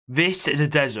This is a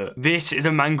desert. This is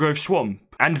a mangrove swamp.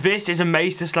 And this is a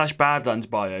mesa/badlands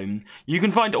biome. You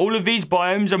can find all of these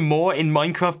biomes and more in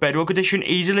Minecraft Bedrock Edition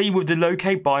easily with the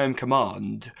locate biome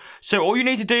command. So all you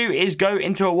need to do is go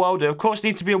into a world. It of course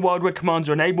needs to be a world where commands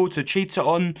are enabled, so cheats are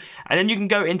on. And then you can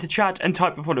go into chat and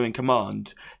type the following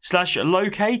command.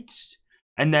 /locate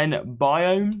and then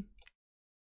biome.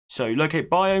 So locate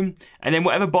biome, and then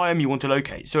whatever biome you want to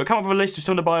locate. So it'll come up with a list of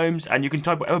some of the biomes, and you can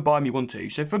type whatever biome you want to.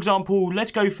 So for example,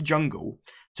 let's go for jungle.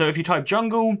 So if you type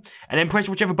jungle, and then press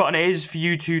whichever button it is for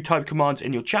you to type commands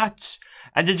in your chat,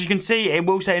 and as you can see, it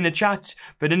will say in the chat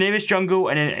for the nearest jungle,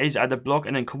 and then it is at the block,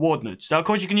 and then coordinates. Now of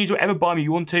course you can use whatever biome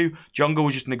you want to. Jungle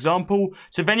is just an example.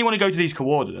 So then you want to go to these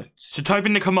coordinates. So type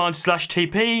in the command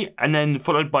 /TP, and then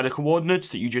followed by the coordinates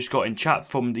that you just got in chat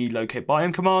from the locate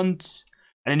biome command.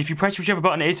 And then if you press whichever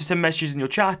button it is to send messages in your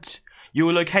chat, you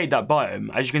will locate that biome.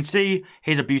 As you can see,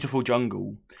 here's a beautiful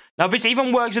jungle. Now this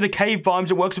even works with the cave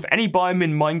biomes, it works with any biome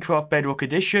in Minecraft Bedrock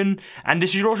Edition, and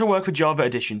this should also work with Java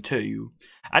Edition too.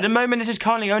 At the moment this is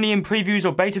currently only in previews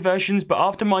or beta versions, but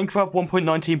after Minecraft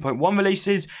 1.19.1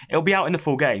 releases, it'll be out in the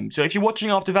full game. So if you're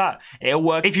watching after that, it'll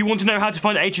work. If you want to know how to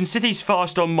find ancient cities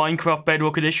fast on Minecraft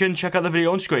Bedrock Edition, check out the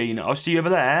video on screen. I'll see you over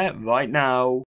there right now.